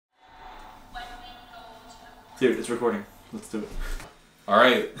Dude, it's recording. Let's do it.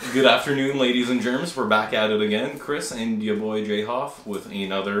 Alright, good afternoon, ladies and germs. We're back at it again. Chris and your boy Jay Hoff with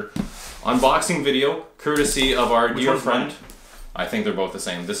another unboxing video, courtesy of our dear friend. I think they're both the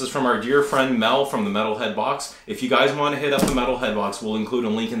same. This is from our dear friend Mel from the Metalhead Box. If you guys want to hit up the Metalhead Box, we'll include a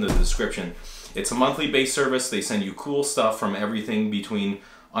link in the description. It's a monthly based service. They send you cool stuff from everything between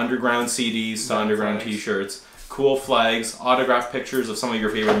underground CDs to underground t-shirts, cool flags, autographed pictures of some of your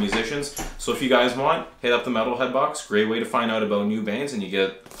favorite musicians. So if you guys want, hit up the Metalhead Box. Great way to find out about new bands, and you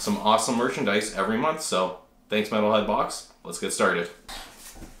get some awesome merchandise every month. So thanks, Metalhead Box. Let's get started.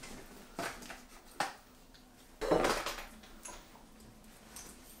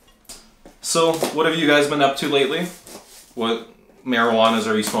 So what have you guys been up to lately? What marijuanas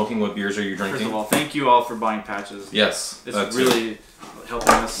are you smoking? What beers are you drinking? First of all, thank you all for buying patches. Yes. It's really helping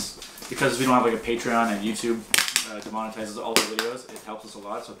us, because we don't have like a Patreon and YouTube demonetizes all the videos. It helps us a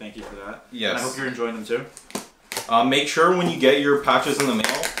lot, so thank you for that. Yes. And I hope you're enjoying them too. Make sure when you get your patches in the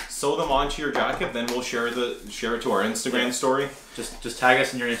mail, sew them onto your jacket, then we'll share it to our Instagram story. Just tag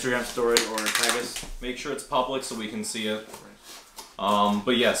us in your Instagram story, or tag us. Make sure it's public so we can see it.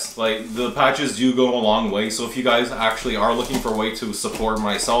 But yes, like, the patches do go a long way, so if you guys actually are looking for a way to support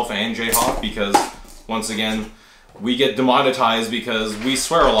myself and Jay Hoff, because once again, we get demonetized because we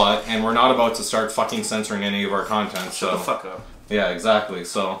swear a lot, and we're not about to start fucking censoring any of our content. Shut the fuck up. Yeah, exactly.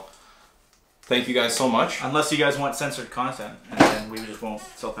 So thank you guys so much. Unless you guys want censored content, and then we just won't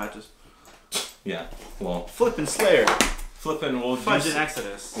sell patches. Yeah, well, Flippin' Slayer. we'll Fudge and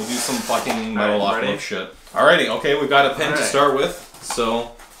Exodus. We'll do some fucking metal Alright, off shit. Alrighty, okay, we've got a pin to start with.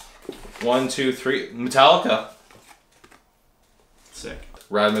 So, 1, 2, 3, Metallica. Sick.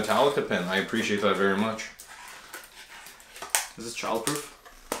 Rad Metallica pin. I appreciate that very much. Is this childproof?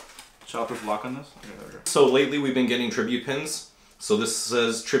 Childproof lock on this? Okay, there we go. So lately we've been getting tribute pins. So this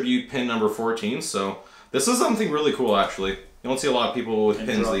says tribute pin number 14. So this is something really cool, actually. You don't see a lot of people with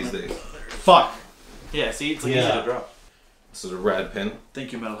pins these days. Fuck! Yeah, see, it's like easy to drop. This is a rad pin.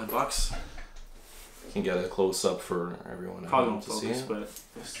 Thank you, Metalhead Box. You can get a close up for everyone Probably won't to see focus, it.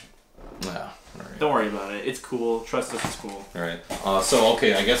 but Yeah, alright. don't worry about it. It's cool. Trust us, it's cool. Alright. So,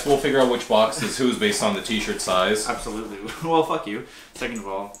 okay, I guess we'll figure out which box is whose based on the t-shirt size. Absolutely. Well, fuck you. Second of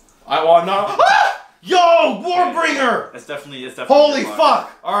all, I'm not. Ah! Yo, Warbringer! It's definitely. Holy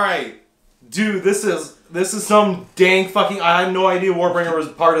fuck! Alright. Dude, this is some dang fucking. I had no idea Warbringer was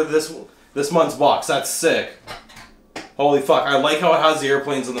part of this month's box. That's sick. Holy fuck. I like how it has the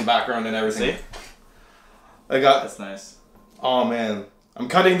airplanes in the background and everything. See? That's nice. Oh man. I'm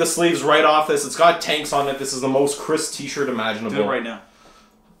cutting the sleeves right off this. It's got tanks on it. This is the most crisp t-shirt imaginable. Do it right now.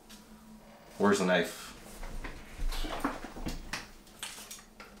 Where's the knife?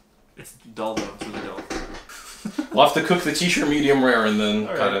 It's dull though. It's really dull. We'll have to cook the t-shirt medium rare and then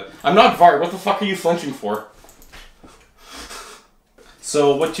cut it. I'm not Vard. What the fuck are you flinching for?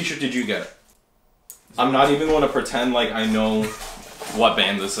 So, what t-shirt did you get? I'm not even going to pretend like I know what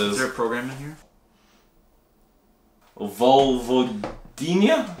band this is. Is there a program in here?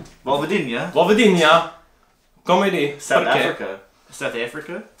 Volvodinia? Volvodinia. Comedy. South Africa. South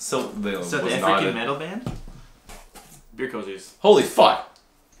Africa? South African metal band? Beer cozies. Holy fuck.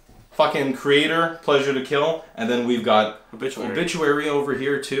 Fucking Creator, Pleasure to Kill, and then we've got Obituary over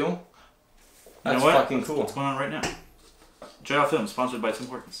here too. That's fucking cool. What's going on right now? JL Film, sponsored by Tim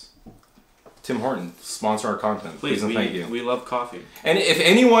Hortons. Tim Hortons, sponsor our content. Please and thank you. We love coffee. And if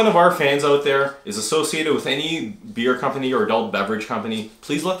any one of our fans out there is associated with any beer company or adult beverage company,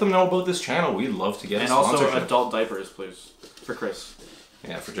 please let them know about this channel. We'd love to get a sponsorship. And also adult diapers, please. For Chris.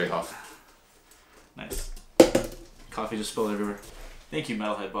 Yeah, for Jay Hoff. Nice. Coffee just spilled everywhere. Thank you,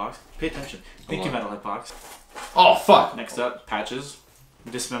 Metalhead Box. Pay attention. Thank you, Metalhead Box. Oh, fuck. Next up, patches.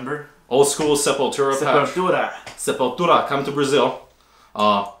 Dismember. Old school Sepultura patch. Sepultura, come to Brazil.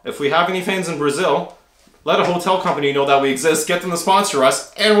 If we have any fans in Brazil, let a hotel company know that we exist, get them to sponsor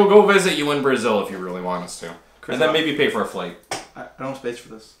us, and we'll go visit you in Brazil if you really want us to. Chris, and then maybe pay for a flight. I don't have space for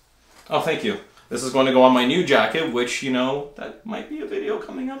this. Oh, thank you. This is going to go on my new jacket, which, you know, that might be a video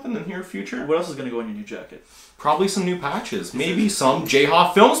coming up in the near future. What else is going to go on your new jacket? Probably some new patches. Maybe some Jay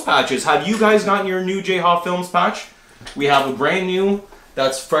Hoff Films patches. Have you guys gotten your new Jay Hoff Films patch? We have a brand new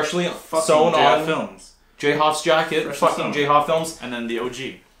that's freshly sewn on Films. Jay Hoff's jacket. Fucking Jay Hoff Films. And then the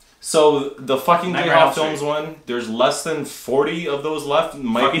OG. So the fucking Jay Hoff Films one, there's less than 40 of those left.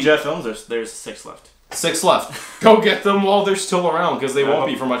 Fucking Jay Films, there's 6 left. 6 left. Go get them while they're still around, because they won't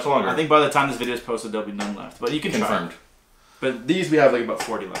be for much longer. I think by the time this video is posted, there'll be none left. But you can Confirmed. try. But these we have like about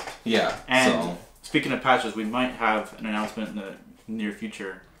 40 left. Yeah. And speaking of patches, we might have an announcement in the near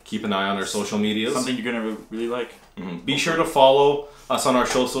future. Keep an eye on our social medias. Something you're going to really like. Be sure to follow us on our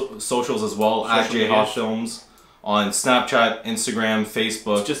socials as well, at Jay Hoff Films. on Snapchat, Instagram,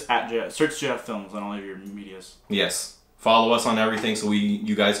 Facebook. It's just at search JF Films on all of your medias. Yes. Follow us on everything so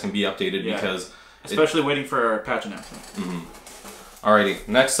you guys can be updated because... Especially waiting for our patch announcement. Alrighty,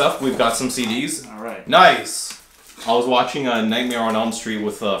 next up we've got some CDs. Alright. Nice! I was watching Nightmare on Elm Street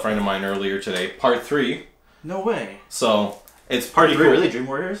with a friend of mine earlier today, part 3. No way. So, it's Part pretty 3, cool. Really? Dream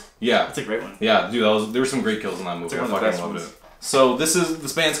Warriors? Yeah. That's a great one. Yeah, dude, there were some great kills in that movie. I one of the fucking best loved ones. it. So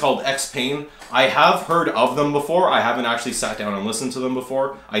this band's called X-Pain. I have heard of them before. I haven't actually sat down and listened to them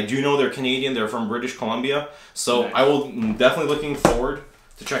before. I do know they're Canadian. They're from British Columbia. So Nice. I will definitely looking forward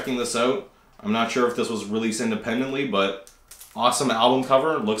to checking this out. I'm not sure if this was released independently, but awesome album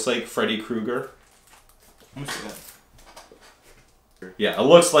cover. Looks like Freddy Krueger. Let me see that. Yeah, it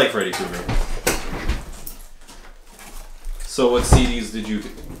looks like Freddy Krueger. So what CDs did you...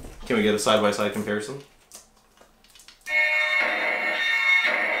 Can we get a side-by-side comparison?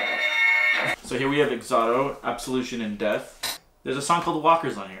 So here we have Exodo, Absolution, and Death. There's a song called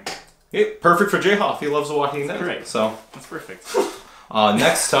Walkers on here. Yeah, perfect for J-Hoff. He loves The Walking Dead. Correct. So, That's perfect.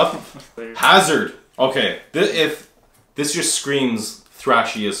 next up, Hazard. Okay, this just screams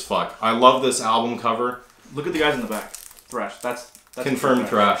thrashy as fuck. I love this album cover. Look at the guys in the back. Thrash. That's Confirmed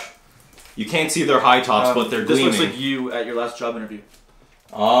thrash. You can't see their high tops, but they're this gleaming. looks like you at your last job interview.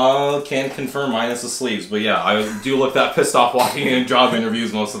 Can't confirm minus the sleeves, but yeah, I do look that pissed off walking in job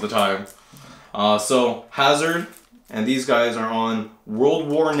interviews most of the time. So, Hazard, and these guys are on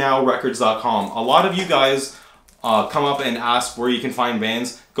WorldWarNowRecords.com. A lot of you guys come up and ask where you can find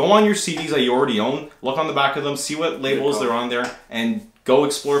bands. Go on your CDs that you already own, look on the back of them, see what labels they're on there, and go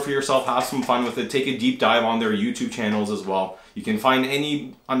explore for yourself, have some fun with it. Take a deep dive on their YouTube channels as well. You can find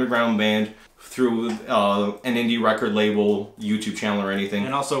any underground band through an indie record label, YouTube channel, or anything.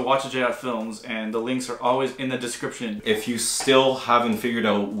 And also watch the JF Films, and the links are always in the description. If you still haven't figured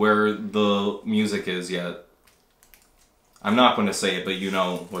out where the music is yet, I'm not going to say it, but you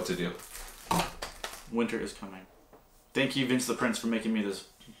know what to do. Winter is coming. Thank you, Vince the Prince, for making me this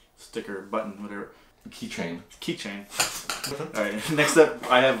sticker, button, whatever. Keychain. Keychain. Alright, next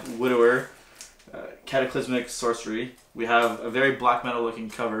up I have Widower, Cataclysmic Sorcery. We have a very black metal looking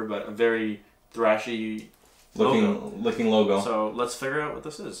cover, but a very thrashy looking logo. So let's figure out what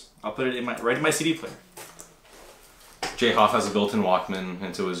this is. I'll put it right in my CD player. J-Hoff has a built-in Walkman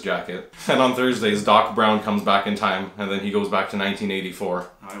into his jacket. And on Thursdays, Doc Brown comes back in time, and then he goes back to 1984.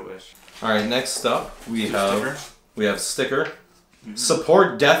 I wish. Alright, next up we have Sticker. Mm-hmm.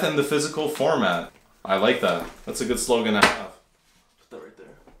 Support death in the physical format. I like that. That's a good slogan to have. Put that right there.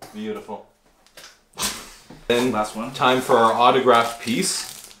 Beautiful. Then Last one. time for our autographed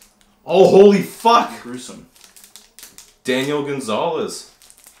piece. Oh, holy fuck! Gruesome. Daniel Gonzalez.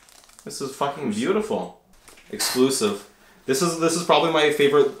 This is fucking beautiful. Exclusive. This is probably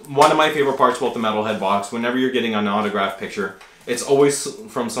one of my favorite parts about the Metalhead Box. Whenever you're getting an autographed picture, it's always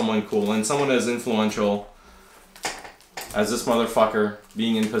from someone cool and someone as influential as this motherfucker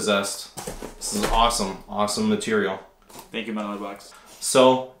being in Possessed. This is awesome, awesome material. Thank you, Metalhead Box.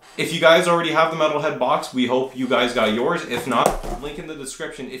 So, if you guys already have the Metalhead Box, we hope you guys got yours. If not, link in the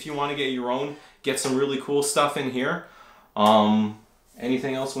description. If you want to get your own, get some really cool stuff in here.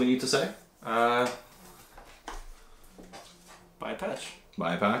 Anything else we need to say? Buy a patch.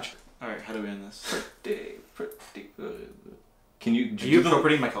 Buy a patch. Alright, how do we end this? Pretty good. Can you Are you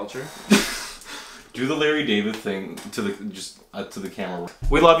appropriating my culture? do the Larry David thing to the camera?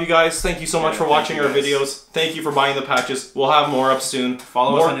 We love you guys. Thank you so much for watching our videos. Thank you for buying the patches. We'll have more up soon.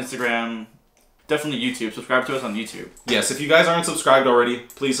 Follow us on Instagram. Definitely YouTube. Subscribe to us on YouTube. Yes, if you guys aren't subscribed already,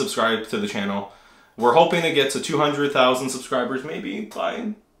 please subscribe to the channel. We're hoping to get to 200,000 subscribers maybe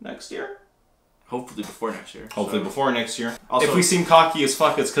by next year. Hopefully before next year. Hopefully before next year. Also, if we seem cocky as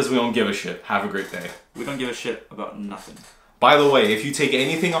fuck, it's because we don't give a shit. Have a great day. We don't give a shit about nothing. By the way, if you take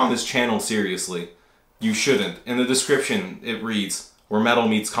anything on this channel seriously, you shouldn't. In the description, it reads, where metal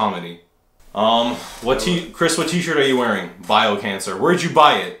meets comedy. Chris, what t-shirt are you wearing? Biocancer. Where'd you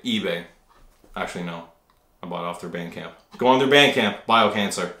buy it? eBay. Actually, no. I bought it off their Bandcamp. Go on their Bandcamp,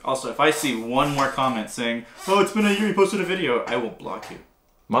 Biocancer. Also, if I see one more comment saying, "Oh, it's been a year you posted a video," I will block you.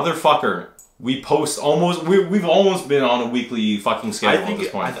 Motherfucker, we post almost. We've almost been on a weekly fucking schedule at this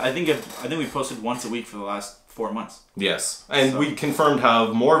point. I think we posted once a week for the last 4 months. Yes, and we confirmed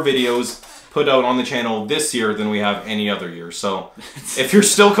have more videos put out on the channel this year than we have any other year. So, if you're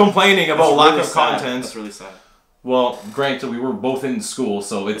still complaining about lack of content, that's really sad. Well, granted, we were both in school,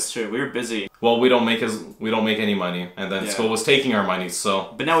 so it's true. We were busy. Well, we don't make any money, and then school was taking our money.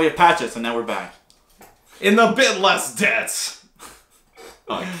 So, but now we have patches, and now we're back in a bit less debt.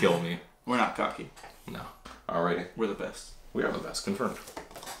 Oh, kill me. We're not cocky. No. Alrighty. We're the best. We are the best. Confirmed.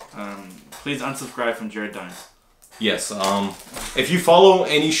 Please unsubscribe from Jared Dines. Yes. If you follow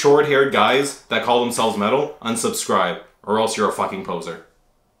any short-haired guys that call themselves metal, unsubscribe, or else you're a fucking poser.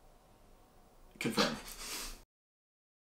 Confirm.